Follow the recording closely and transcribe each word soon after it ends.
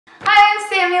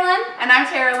Shenanilynns. And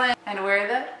I'm Lynn. And we're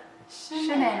the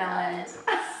Shenanilynns.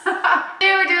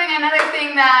 Today we're doing another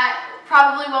thing that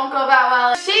probably won't go that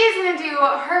well. She's going to do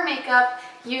her makeup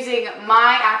using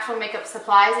my actual makeup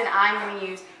supplies, and I'm going to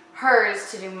use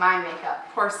hers to do my makeup.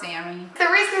 Poor Sammy. The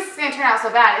reason this is going to turn out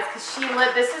so bad is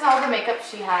because this is all the makeup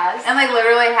she has. And like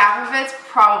literally half of it's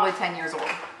probably 10 years old.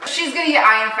 She's going to get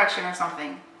eye infection or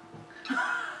something.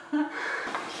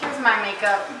 Here's my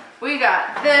makeup. We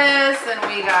got this, and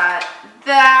we got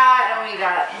that, and we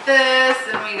got this,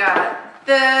 and we got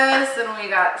this, and we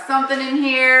got something in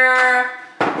here,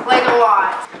 like a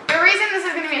lot. The reason this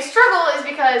is going to be a struggle is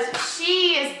because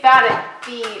she is bad at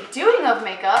the doing of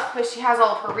makeup, but she has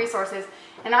all of her resources,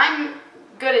 and I'm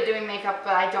good at doing makeup,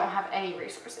 but I don't have any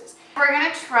resources. We're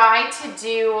going to try to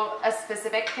do a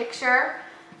specific picture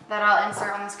that I'll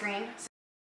insert on the screen.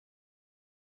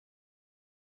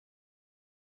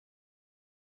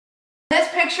 This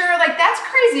picture, like, that's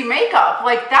crazy makeup.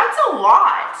 Like, that's a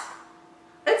lot.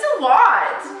 It's a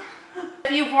lot.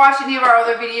 If you've watched any of our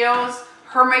other videos,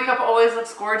 her makeup always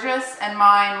looks gorgeous, and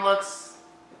mine looks,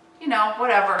 you know,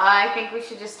 whatever. I think we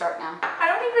should just start now. I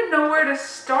don't even know where to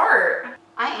start.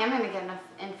 I am going to get enough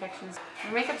infections.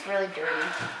 Your makeup's really dirty.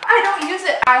 I don't use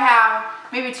it. I have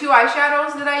maybe 2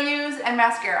 eyeshadows that I use and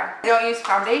mascara. I don't use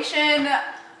foundation.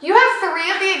 You have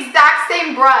 3 of the exact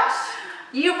same brush.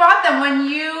 You bought them when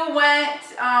you went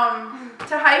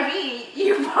to Hy-Vee.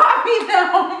 You bought me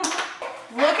them.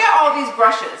 Look at all these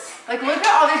brushes. Like, look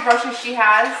at all these brushes she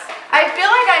has. I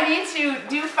feel like I need to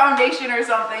do foundation or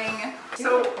something.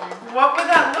 So what would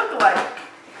that look like?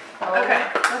 Oh,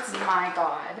 okay, let's see. My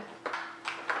God.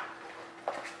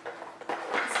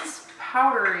 This is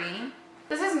powdery.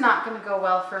 This is not going to go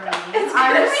well for me. It's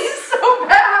going to be so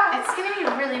bad. It's going to be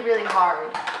really, really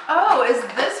hard. Oh, is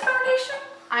this foundation?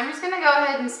 I'm just going to go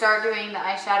ahead and start doing the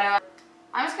eyeshadow.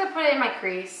 I'm just going to put it in my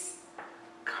crease.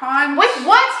 With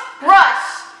what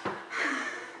brush?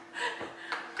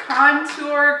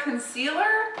 Contour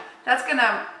concealer? That's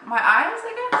gonna, my eyes,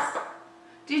 I guess?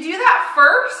 Do you do that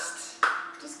first?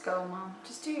 Just go, Mom.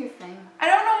 Just do your thing. I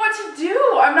don't know what to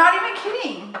do. I'm not even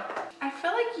kidding. I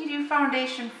feel like you do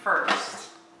foundation first.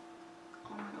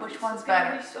 Oh my God, which one's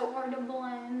better? It's so hard to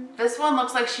blend. This one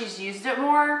looks like she's used it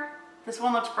more. This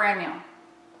one looks brand new.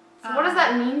 So what does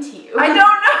that mean to you? I don't know.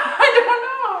 I don't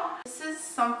know. This is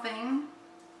something.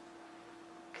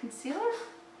 Concealer?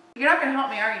 You're not gonna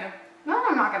help me, are you? No,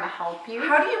 I'm not gonna help you.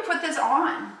 How do you put this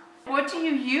on? What do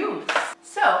you use?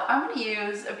 So I'm gonna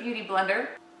use a beauty blender.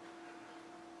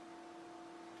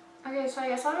 Okay, so I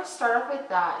guess I'll just start off with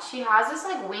that. She has this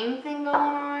like wing thing going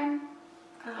on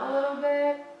a little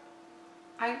bit.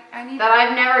 I need that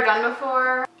I've never done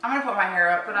before. I'm gonna put my hair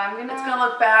up, but it's gonna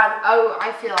look bad. Oh,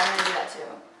 I feel I'm gonna do that too.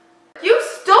 You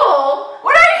stole!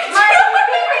 What are you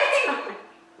doing?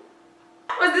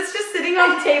 Was this just sitting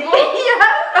on the table? Yeah.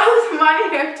 That was my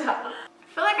hair towel.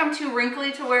 I feel like I'm too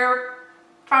wrinkly to wear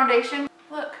foundation.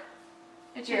 Look,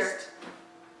 it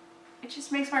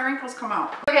just makes my wrinkles come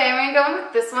out. Okay, I'm gonna go in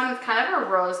with this one. It's kind of a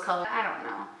rose color. I don't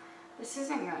know. This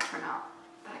isn't gonna turn out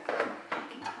that good. I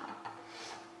can tell.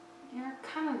 You're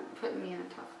kind of putting me in a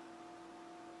tough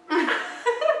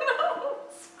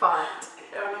spot.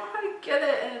 I don't know how to get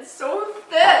it, and it's so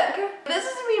thick. This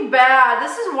is gonna be bad.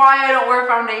 This is why I don't wear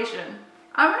foundation.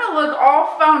 I'm gonna look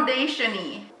all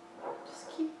foundation-y. Just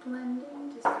keep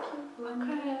blending, just keep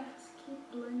blending, okay. Just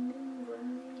keep blending,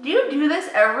 blending. Do you do this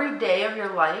every day of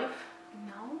your life?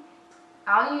 No.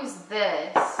 I'll use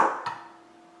this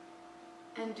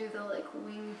and do the like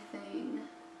wing thing.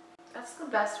 That's the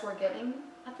best we're getting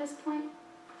at this point.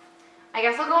 I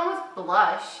guess I'll go in with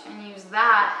blush and use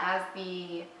that as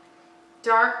the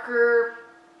darker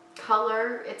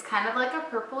color. It's kind of like a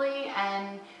purpley,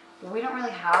 and we don't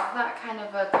really have that kind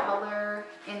of a color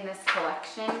in this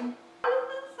collection. This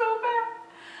is so bad.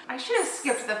 I should have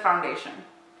skipped the foundation.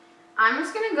 I'm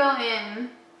just gonna go in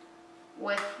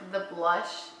with the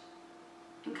blush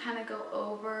and kind of go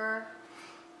over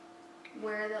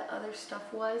where the other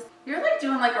stuff was. You're like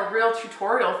doing like a real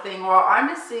tutorial thing while I'm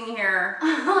just sitting here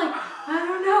like, I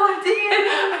don't know what to do.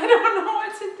 I don't know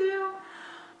what to do.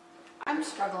 I'm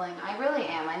struggling. I really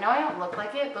am. I know I don't look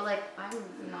like it, but like I'm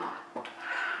not.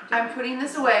 I'm putting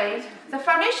this away. The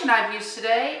foundation I've used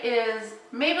today is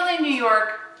Maybelline New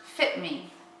York Fit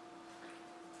Me.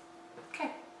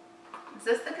 Okay. Is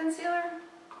this the concealer?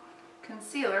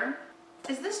 Concealer.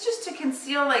 Is this just to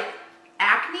conceal like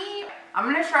acne? I'm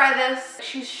gonna try this.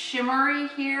 She's shimmery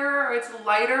here, or it's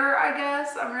lighter, I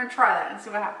guess. I'm gonna try that and see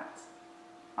what happens.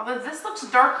 Although this looks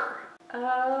darker.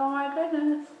 Oh my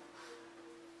goodness.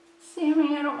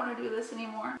 Sammy, I don't want to do this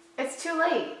anymore. It's too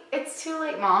late. It's too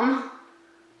late, Mom.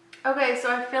 Okay,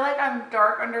 so I feel like I'm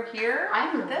dark under here.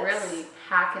 I'm really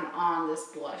hacking on this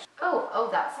blush. Oh,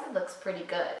 that side looks pretty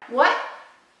good. What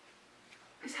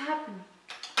is happening?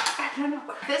 I don't know.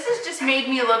 This has just made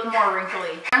me look more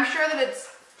wrinkly. I'm sure that it's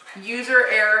user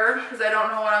error because I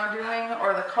don't know what I'm doing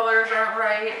or the colors aren't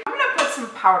right. I'm gonna put some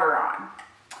powder on.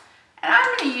 And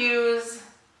I'm gonna use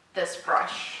this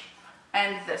brush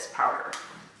and this powder.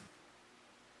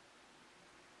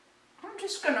 I'm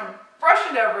just gonna brush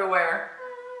it everywhere.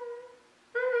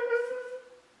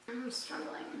 I'm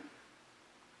struggling.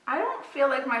 I don't feel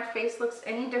like my face looks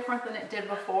any different than it did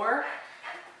before,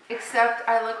 except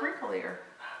I look wrinklier.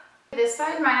 This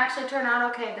side might actually turn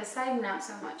out okay. This side, not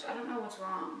so much. I don't know what's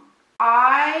wrong.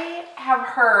 I have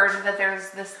heard that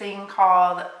there's this thing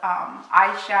called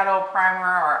eyeshadow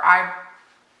primer or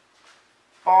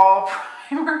eyeball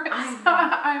primer. It's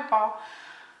not eyeball.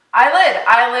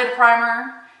 Eyelid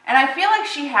primer. And I feel like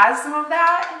she has some of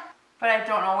that, but I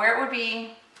don't know where it would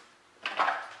be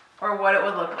or what it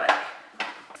would look like.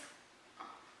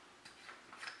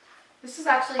 This is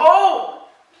actually... Oh!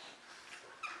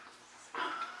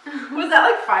 Was that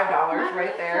like $5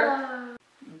 right there?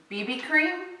 BB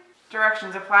cream.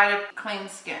 Directions: apply to clean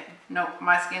skin. Nope,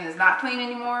 my skin is not clean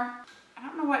anymore. I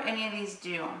don't know what any of these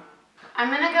do. I'm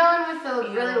gonna go in with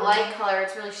the really light color.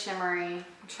 It's really shimmery.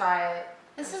 Try it.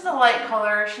 This is a light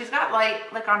color. She's got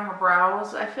light like on her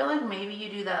brows. I feel like maybe you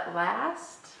do that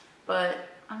last, but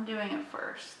I'm doing it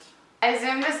first. I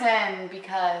zoomed this in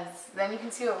because then you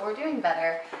can see what we're doing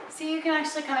better. So you can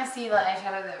actually kind of see the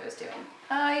eyeshadow that I was doing.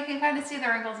 You can kind of see the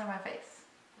wrinkles in my face.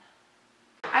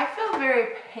 I feel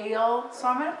very pale, so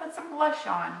I'm gonna put some blush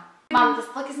on. Mom, this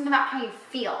look isn't about how you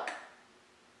feel.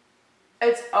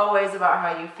 It's always about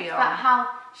how you feel. It's about how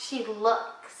she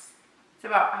looks. It's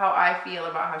about how I feel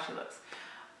about how she looks.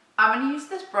 I'm gonna use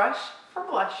this brush for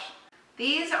blush.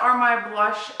 These are my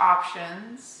blush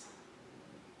options.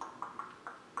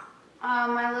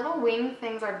 My little wing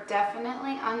things are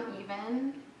definitely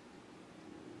uneven.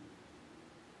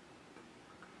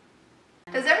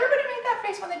 Does everybody make that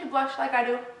face when they do blush like I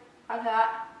do? Like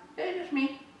that? It's just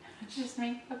me. It's just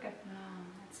me. Okay. No,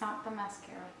 it's not the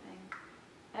mascara thing.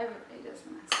 Everybody does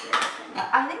the mascara thing.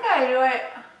 I think I do it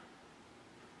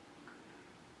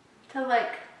to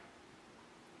like...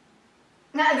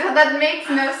 That makes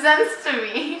no sense to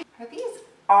me. Are these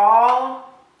all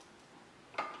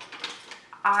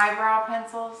eyebrow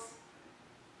pencils?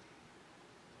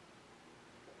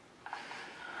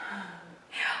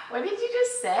 What did you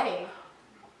just say?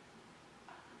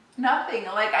 Nothing.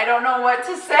 Like, I don't know what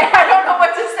to say. I don't know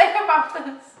what to say about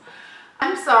this.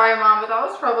 I'm sorry, Mom, but that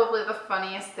was probably the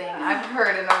funniest thing I've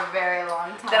heard in a very long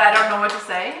time. That I don't know what to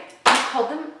say? You called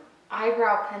them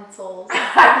eyebrow pencils.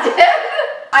 I did?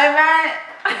 I meant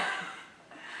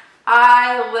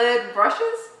eyelid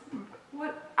brushes?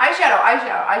 What?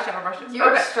 Eyeshadow brushes. You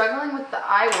were struggling with the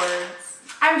I words.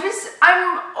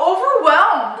 I'm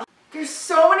overwhelmed. There's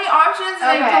so many options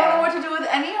and I don't know what to do with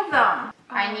any of them.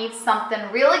 I need something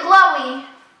really glowy,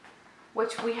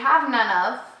 which we have none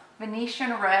of.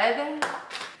 Venetian red.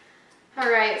 All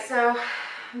right, so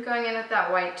I'm going in with that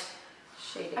white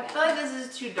shade again. I feel like this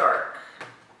is too dark.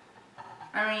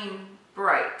 I mean,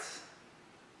 bright.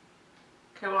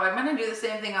 Okay, well, I'm gonna do the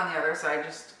same thing on the other side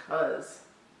just cause.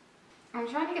 I'm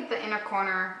trying to get the inner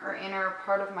corner or inner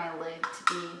part of my lid to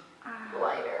be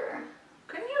lighter.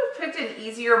 Couldn't you have picked an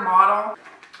easier model?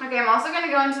 Okay, I'm also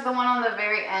gonna go into the one on the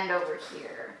very end over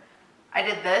here. I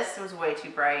did this, it was way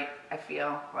too bright, I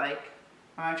feel like.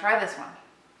 I'm gonna try this one.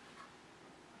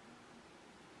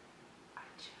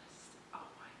 Oh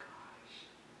my gosh.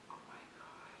 Oh my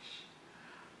gosh.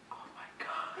 Oh my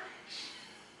gosh.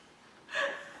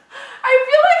 I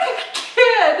feel like a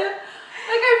kid.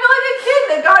 Like I feel like a kid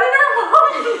that got in her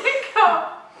mom's makeup.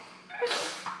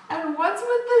 And what's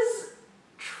with this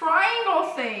triangle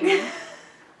thing?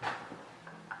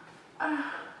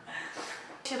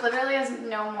 She literally has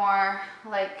no more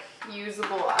like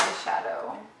usable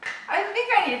eyeshadow. I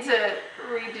think I need to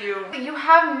redo. You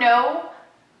have no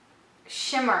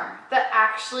shimmer that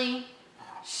actually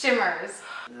shimmers.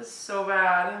 This is so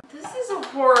bad. This is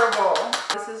horrible.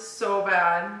 This is so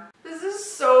bad. This is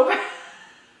so bad.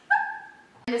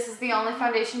 This is the only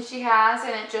foundation she has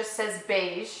and it just says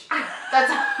beige.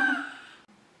 That's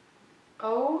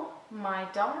Oh my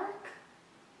dark.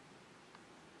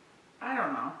 I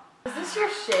don't know. Is this your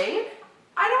shade?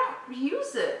 I don't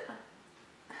use it.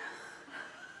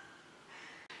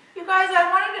 You guys, I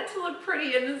wanted it to look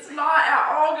pretty and it's not at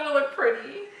all gonna look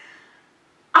pretty.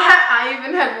 I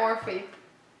even had more faith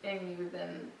in you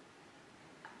than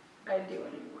I do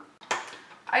anymore.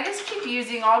 I just keep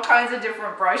using all kinds of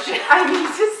different brushes. I need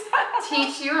to settle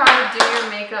teach you how to do your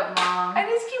makeup, Mom. I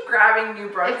just keep grabbing new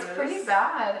brushes. It's pretty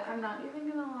bad. I'm not even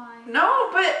gonna lie. No,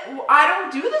 but I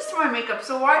don't do this to my makeup,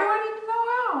 so why do I need to know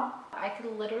how? I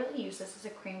could literally use this as a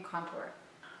cream contour.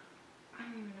 I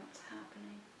don't even know what's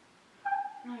happening.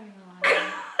 I'm not even gonna lie.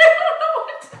 I don't know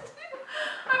what to do.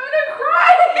 I'm gonna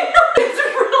cry. It's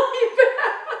really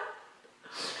bad.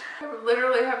 I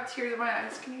literally have tears in my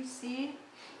eyes. Can you see?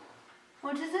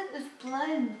 What is it? This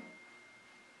blend.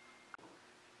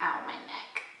 Ow, my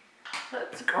neck.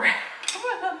 Let's grab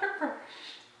another brush.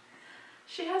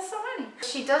 She has so many.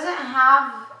 She doesn't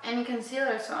have any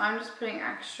concealer, so I'm just putting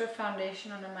extra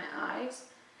foundation under my eyes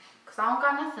because I don't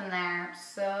got nothing there.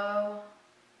 So,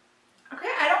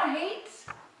 okay, I don't hate.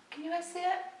 Can you guys see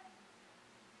it?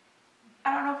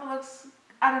 I don't know if it looks,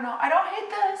 I don't know. I don't hate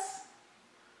this.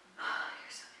 You're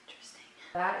so interesting.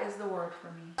 That is the word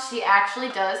for me. She actually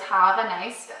does have a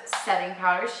nice setting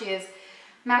powder. She is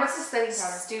What's the setting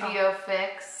powder? Studio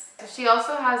Fix. She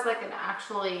also has like an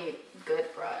actually good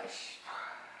brush.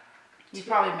 You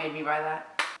probably made me buy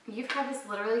that. You've had this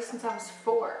literally since I was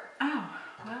 4. Oh,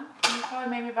 well, you probably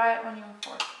made me buy it when you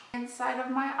were 4. Inside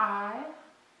of my eye,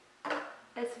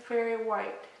 it's very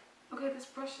white. Okay, this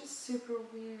brush is super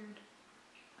weird.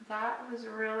 That was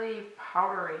really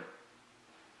powdery.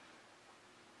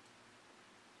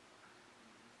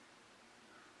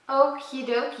 Okie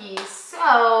dokie.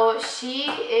 So she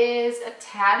is a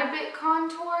tad bit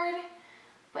contoured,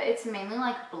 but it's mainly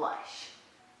like blush.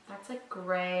 That's like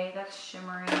gray, that's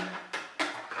shimmering.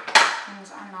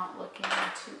 Things are not looking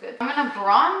too good. I'm gonna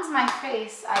bronze my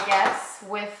face, I guess,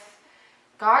 with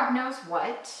God knows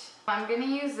what. I'm gonna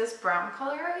use this brown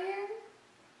color right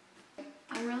here.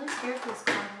 I'm really scared for this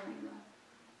contouring though.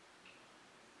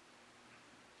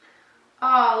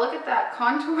 Oh, look at that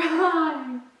contour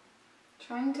line.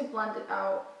 Trying to blend it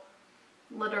out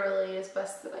literally as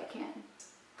best that I can.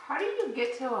 How do you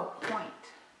get to a point?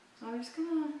 So I'm just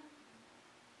gonna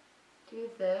do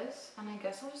this, and I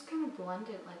guess I'll just kind of blend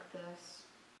it like this.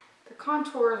 The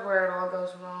contour is where it all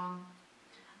goes wrong.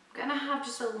 I'm gonna have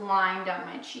just a line down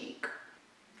my cheek.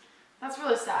 That's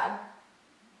really sad.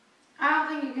 I don't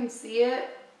think you can see it,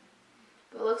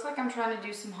 but it looks like I'm trying to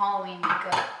do some Halloween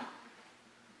makeup.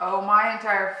 Oh, my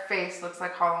entire face looks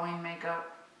like Halloween makeup.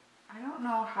 I don't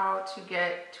know how to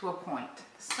get to a point.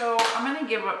 So I'm gonna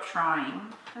give up trying.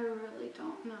 I really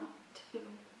don't know what to do.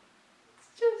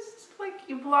 It's just like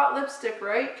you blot lipstick,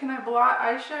 right? Can I blot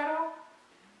eyeshadow?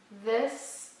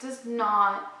 This does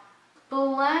not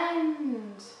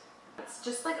blend. It's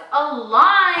just like a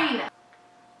line.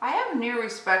 I have new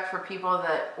respect for people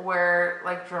that wear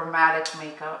like dramatic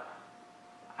makeup.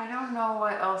 I don't know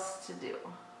what else to do.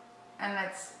 And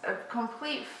it's a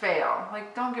complete fail.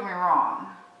 Like, don't get me wrong.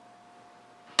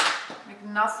 Like,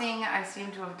 nothing I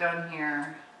seem to have done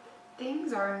here.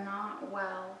 Things are not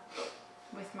well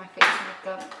with my face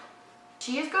makeup.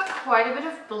 She has got quite a bit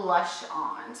of blush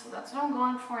on, so that's what I'm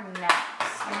going for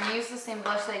next. I'm gonna use the same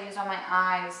blush that I used on my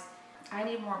eyes. I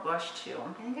need more blush too.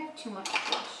 I think I have too much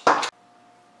blush.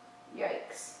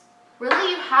 Yikes.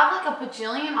 Really, you have like a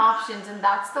bajillion options and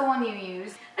that's the one you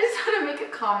use. I just want to make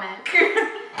a comment.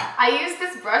 I use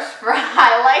this brush for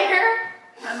highlighter.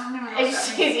 I don't even know And what that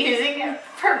she's means. using it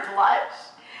for blush.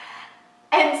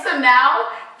 And so now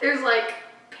there's like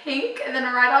pink and then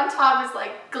right on top is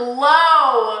like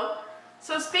glow.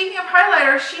 So speaking of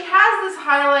highlighter, she has this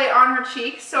highlight on her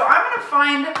cheek. So I'm gonna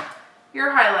find your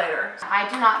highlighter. I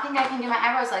do not think I can do my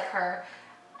eyebrows like her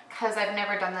because I've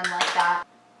never done them like that.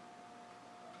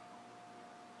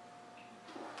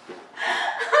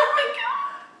 Oh my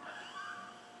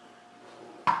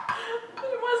god.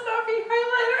 It must not be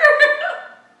highlighter.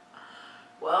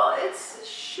 Well, it's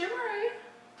shimmery.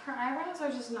 Her eyebrows are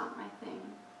just not my thing.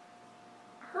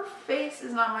 Her face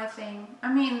is not my thing.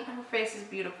 I mean, her face is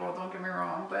beautiful, don't get me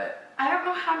wrong, but I don't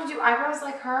know how to do eyebrows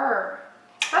like her.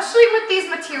 Especially with these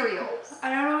materials. I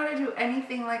don't know how to do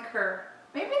anything like her.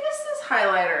 Maybe this is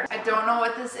highlighter. I don't know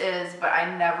what this is, but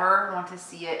I never want to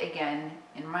see it again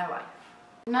in my life.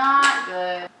 Not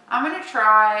good. I'm gonna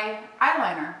try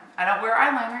eyeliner. I don't wear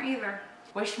eyeliner either.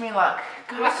 Wish me luck.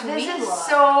 Gosh, Wish this me is luck.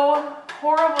 so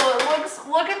horrible. It looks,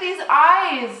 look at these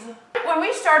eyes. When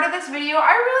we started this video,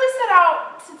 I really set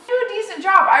out to do a decent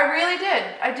job. I really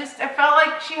did. I felt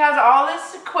like she has all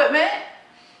this equipment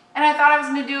and I thought I was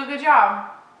gonna do a good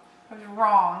job. I was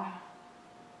wrong.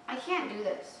 I can't do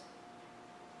this.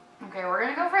 Okay, we're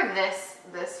gonna go for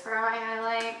this for my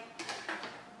highlight.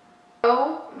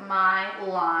 Oh my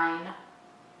line.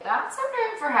 That's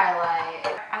okay for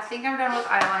highlight. I think I'm done with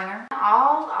eyeliner.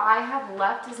 All I have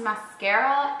left is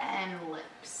mascara and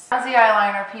lips. How's the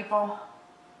eyeliner, people?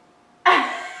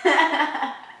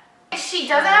 She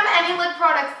doesn't have any lip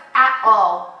products at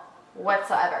all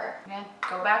whatsoever. I'm gonna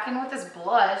go back in with this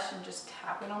blush and just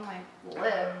tap it on my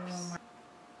lips.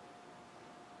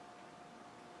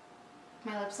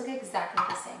 My lips look exactly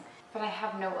the same, but I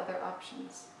have no other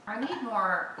options. I need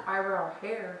more eyebrow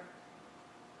hair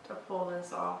to pull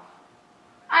this off.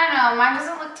 I don't know, mine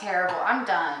doesn't look terrible. I'm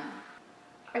done.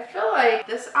 I feel like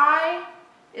this eye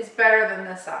is better than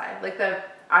this eye. Like the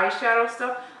eyeshadow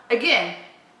stuff. Again,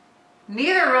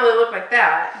 neither really look like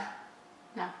that.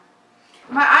 No.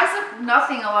 My eyes look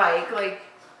nothing alike. Like,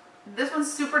 this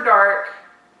one's super dark.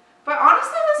 But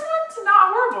honestly, this one's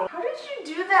not horrible. How did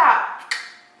you do that?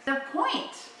 The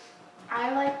point.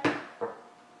 I like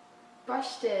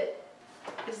brushed it.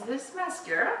 Is this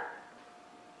mascara?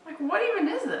 Like, what even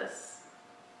is this?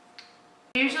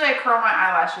 Usually I curl my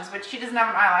eyelashes, but she doesn't have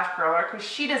an eyelash curler because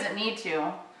she doesn't need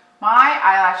to. My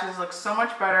eyelashes look so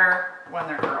much better when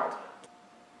they're curled.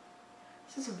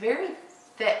 This is very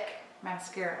thick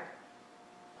mascara.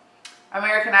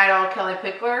 American Idol Kelly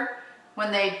Pickler,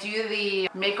 when they do the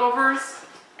makeovers,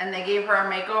 and they gave her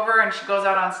a makeover and she goes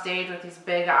out on stage with these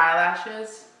big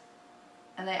eyelashes,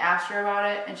 and they asked her about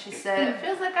it and she said, it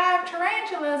feels like I have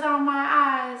tarantulas on my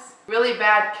eyes. Really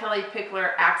bad Kelly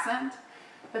Pickler accent,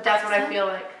 but that's what I feel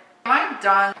like. Am I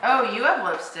done? Oh, you have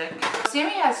lipstick.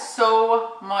 Sammy has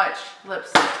so much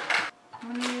lipstick.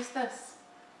 I'm gonna use this.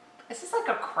 This is like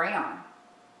a crayon.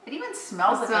 It even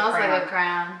smells like a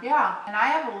crayon. Yeah, and I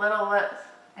have little lips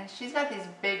and she's got these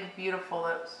big, beautiful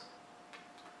lips.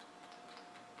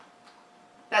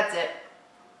 That's it.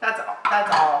 That's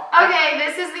all. Okay,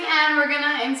 this is the end. We're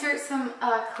gonna insert some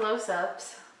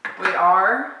close-ups. We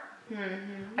are?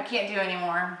 Mm-hmm. I can't do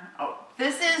anymore. Oh,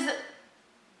 this is...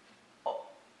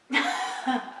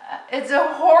 It's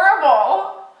a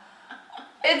horrible.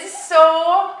 It's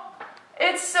so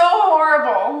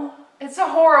horrible. It's a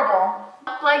horrible.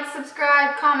 Like,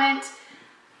 subscribe, comment.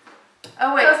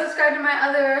 Oh wait. Go subscribe to my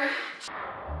other...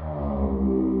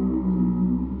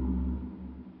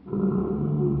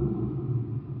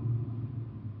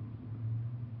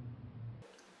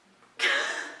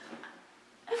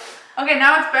 Okay,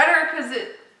 now it's better because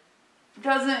it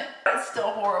doesn't, it's still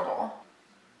horrible.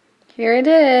 Here it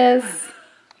is.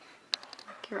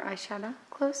 Your eyeshadow.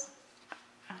 Close.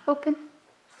 Open.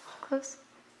 Close.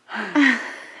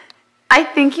 I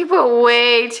think you put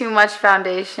way too much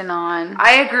foundation on.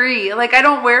 I agree. Like, I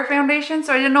don't wear foundation,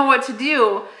 so I didn't know what to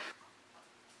do.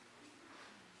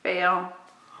 Fail.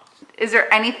 Is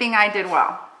there anything I did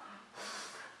well?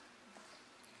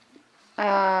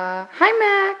 Hi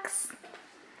Max.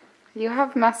 You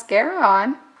have mascara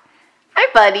on.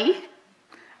 Hi buddy.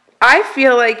 I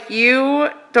feel like you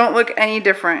don't look any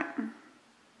different.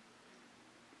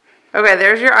 Okay,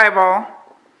 there's your eyeball.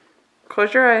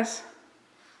 Close your eyes.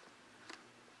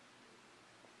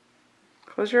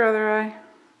 Close your other eye.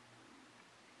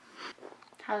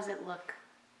 How does it look?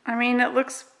 I mean, it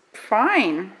looks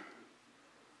fine.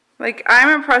 Like, I'm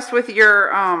impressed with your,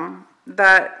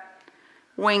 that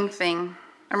wing thing.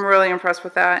 I'm really impressed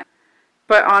with that.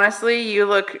 But honestly, you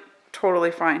look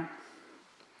totally fine.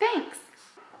 Thanks.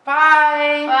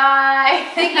 Bye. Bye.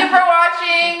 Thank you for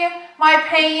watching my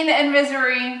pain and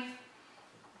misery.